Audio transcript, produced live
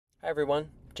Hi everyone,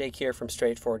 Jake here from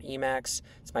Straightforward Emacs.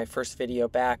 It's my first video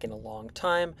back in a long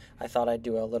time. I thought I'd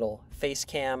do a little face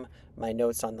cam, my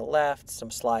notes on the left, some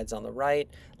slides on the right.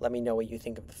 Let me know what you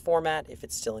think of the format, if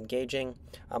it's still engaging.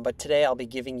 But today I'll be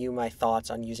giving you my thoughts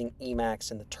on using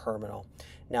Emacs in the terminal.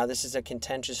 Now this is a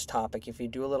contentious topic. If you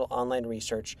do a little online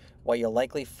research, what you'll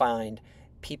likely find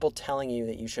people telling you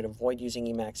that you should avoid using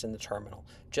Emacs in the terminal.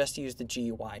 Just use the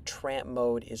GUI. Tramp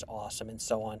mode is awesome, and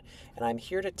so on. And I'm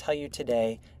here to tell you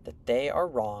today that they are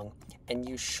wrong, and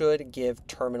you should give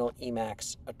terminal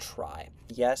Emacs a try.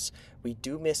 Yes, we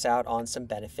do miss out on some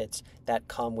benefits that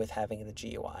come with having the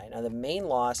GUI. Now, the main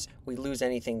loss, we lose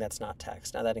anything that's not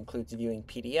text. Now, that includes viewing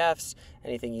PDFs,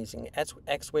 anything using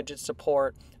XWidget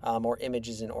support, or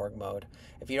images in org mode.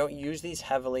 If you don't use these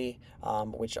heavily,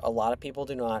 which a lot of people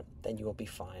do not, then you will be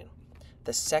fine.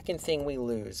 The second thing we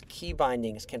lose, key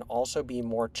bindings can also be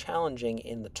more challenging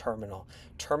in the terminal.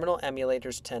 Terminal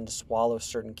emulators tend to swallow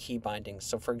certain key bindings.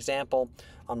 So for example,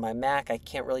 on my Mac, I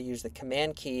can't really use the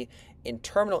command key in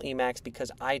terminal Emacs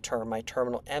because iTerm, my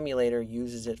terminal emulator,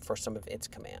 uses it for some of its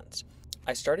commands.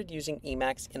 I started using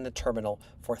Emacs in the terminal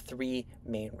for three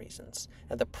main reasons.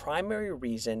 Now, the primary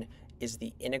reason is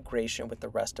the integration with the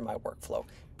rest of my workflow.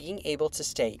 Being able to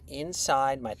stay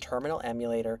inside my terminal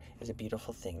emulator is a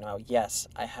beautiful thing. Now, yes,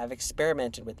 I have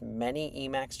experimented with many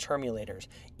Emacs termulators,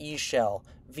 eShell,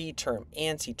 vTerm,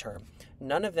 ANSI-term.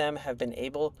 None of them have been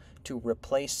able to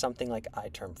replace something like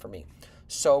iTerm for me.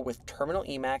 So with terminal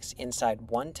Emacs inside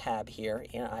one tab here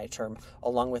in iTerm,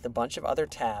 along with a bunch of other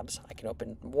tabs, I can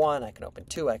open one, I can open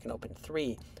two, I can open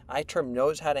three. iTerm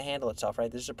knows how to handle itself,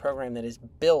 right? This is a program that is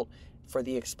built for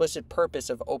the explicit purpose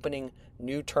of opening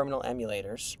new terminal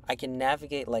emulators. I can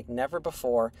navigate like never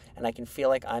before, and I can feel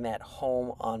like I'm at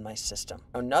home on my system.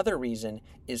 Another reason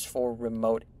is for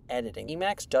remote editing.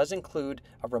 Emacs does include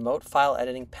a remote file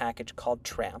editing package called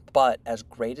Tramp, but as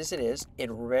great as it is, it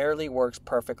rarely works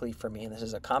perfectly for me. And this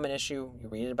is a common issue. You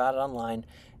read about it online.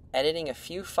 Editing a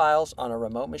few files on a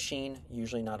remote machine,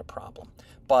 usually not a problem.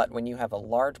 But when you have a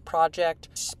large project,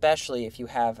 especially if you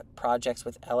have projects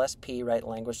with LSP, right,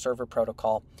 Language Server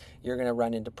Protocol, you're going to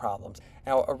run into problems.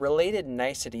 Now, a related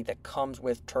nicety that comes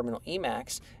with terminal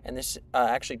Emacs, and this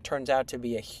actually turns out to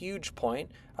be a huge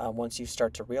point once you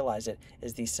start to realize it,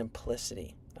 is the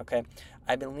simplicity. Okay,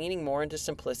 I've been leaning more into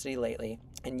simplicity lately,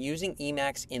 and using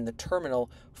Emacs in the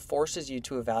terminal forces you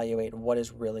to evaluate what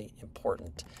is really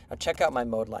important. Now check out my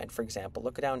mode line, for example.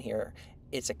 Look down here.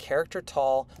 It's a character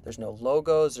tall. There's no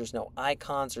logos, there's no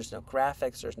icons, there's no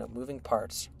graphics, there's no moving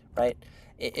parts, right?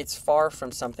 It's far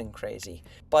from something crazy,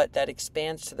 but that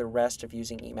expands to the rest of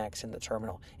using Emacs in the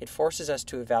terminal. It forces us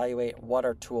to evaluate what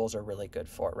our tools are really good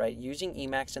for, right? Using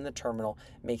Emacs in the terminal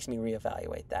makes me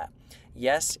reevaluate that.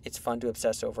 Yes, it's fun to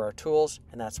obsess over our tools,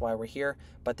 and that's why we're here,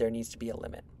 but there needs to be a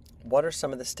limit. What are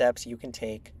some of the steps you can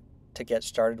take to get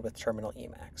started with terminal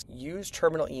Emacs? Use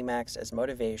terminal Emacs as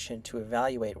motivation to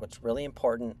evaluate what's really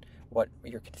important, what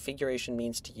your configuration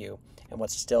means to you, and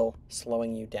what's still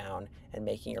slowing you down and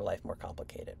making your life more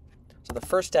complicated. So the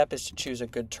first step is to choose a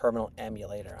good terminal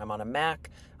emulator. I'm on a Mac.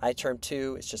 iTerm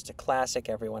 2 is just a classic.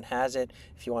 Everyone has it.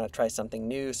 If you want to try something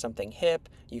new, something hip,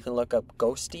 you can look up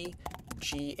Ghosty,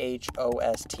 G-H-O-S-T-T-Y.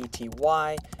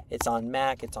 It's on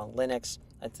Mac. It's on Linux.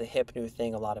 It's a hip new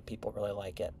thing. A lot of people really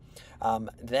like it.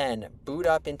 Then boot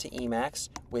up into Emacs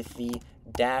with the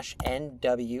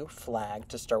 -NW flag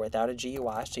to start without a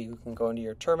GUI. So you can go into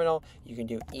your terminal. You can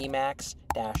do Emacs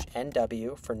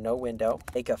 -NW for no window.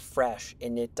 Make a fresh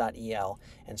init.el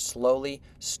and slowly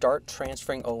start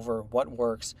transferring over what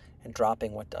works and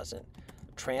dropping what doesn't.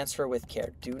 Transfer with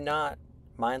care. Do not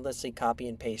mindlessly copy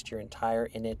and paste your entire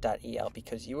init.el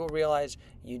because you will realize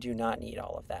you do not need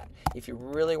all of that. If you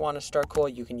really want to start cool,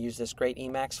 you can use this great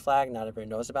Emacs flag. Not everyone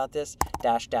knows about this.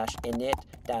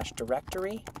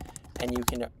 --init-directory, and you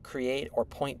can create or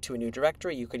point to a new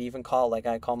directory. You could even call, like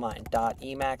I call mine,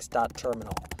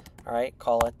 .emacs.terminal. All right,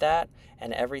 call it that,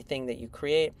 and everything that you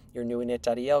create, your new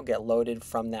init.el, get loaded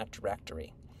from that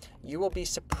directory. You will be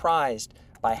surprised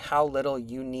by how little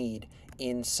you need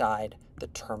inside the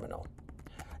terminal.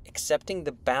 Accepting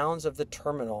the bounds of the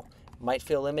terminal might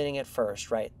feel limiting at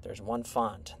first, right? There's one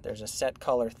font, there's a set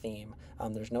color theme,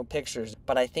 there's no pictures,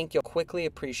 but I think you'll quickly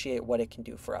appreciate what it can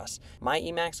do for us. My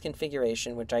Emacs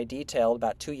configuration, which I detailed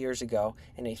about 2 years ago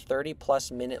in a 30+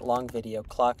 minute long video,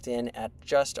 clocked in at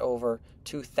just over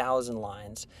 2,000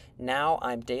 lines. Now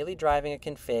I'm daily driving a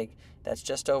config that's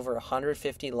just over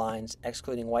 150 lines,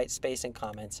 excluding white space and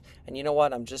comments. And you know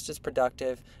what? I'm just as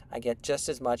productive. I get just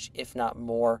as much, if not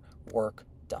more, work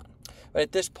done. But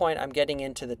at this point, I'm getting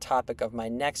into the topic of my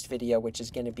next video, which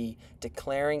is going to be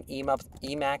declaring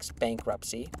Emacs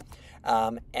bankruptcy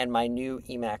and my new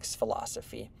Emacs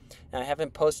philosophy. Now, I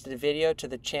haven't posted a video to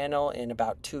the channel in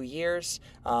about 2 years,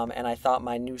 and I thought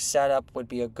my new setup would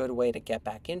be a good way to get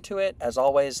back into it. As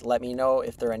always, let me know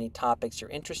if there are any topics you're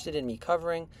interested in me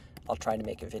covering. I'll try to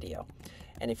make a video.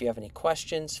 And if you have any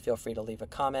questions, feel free to leave a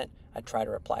comment. I try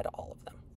to reply to all of them.